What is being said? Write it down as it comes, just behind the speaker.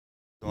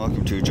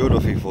Welcome to Joe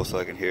Duffy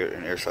Volkswagen here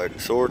in Airside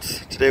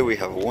Swords. Today we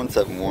have a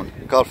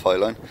 171 Golf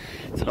Highline.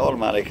 It's an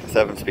automatic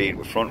 7-speed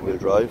with front wheel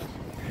drive,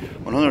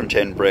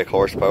 110 brake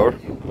horsepower.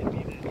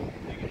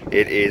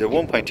 It is a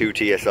 1.2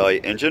 TSI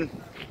engine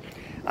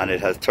and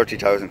it has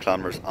 30,000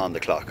 kilometers on the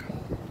clock.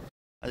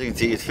 As you can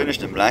see, it's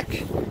finished in black,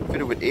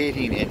 fitted with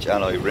 18-inch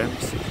alloy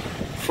rims,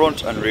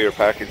 front and rear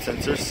parking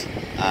sensors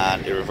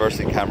and a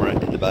reversing camera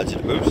in the badge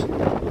of the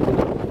boot.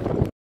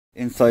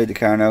 Inside the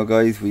car now,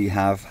 guys, we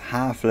have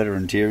half leather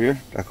interior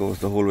that goes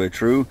the whole way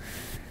through.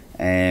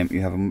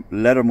 You have a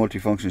leather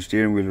multifunction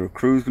steering wheel with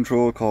cruise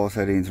control, call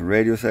settings and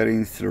radio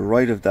settings. To the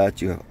right of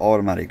that you have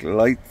automatic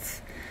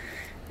lights.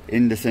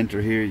 In the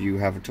center here you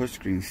have a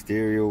touchscreen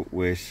stereo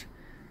with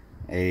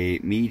a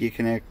media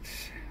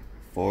connect,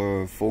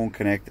 for phone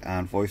connect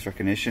and voice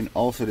recognition.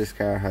 Also this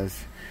car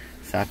has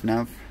sat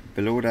nav.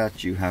 Below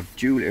that you have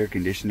dual air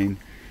conditioning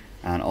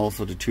and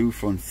also the two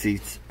front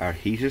seats are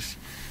heated.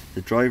 The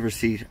driver's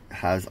seat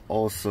has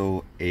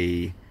also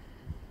a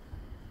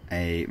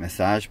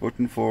massage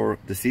button for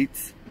the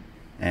seats.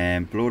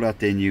 Below that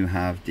then you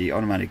have the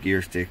automatic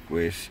gear stick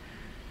with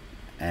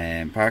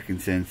parking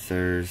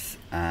sensors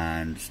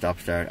and stop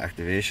start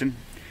activation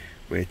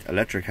with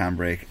electric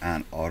handbrake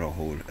and auto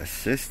hold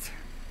assist.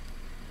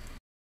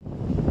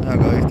 Now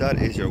guys, that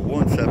is your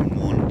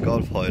 171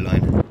 Golf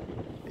Highline.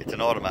 It's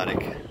an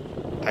automatic.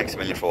 Thanks a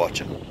million for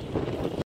watching.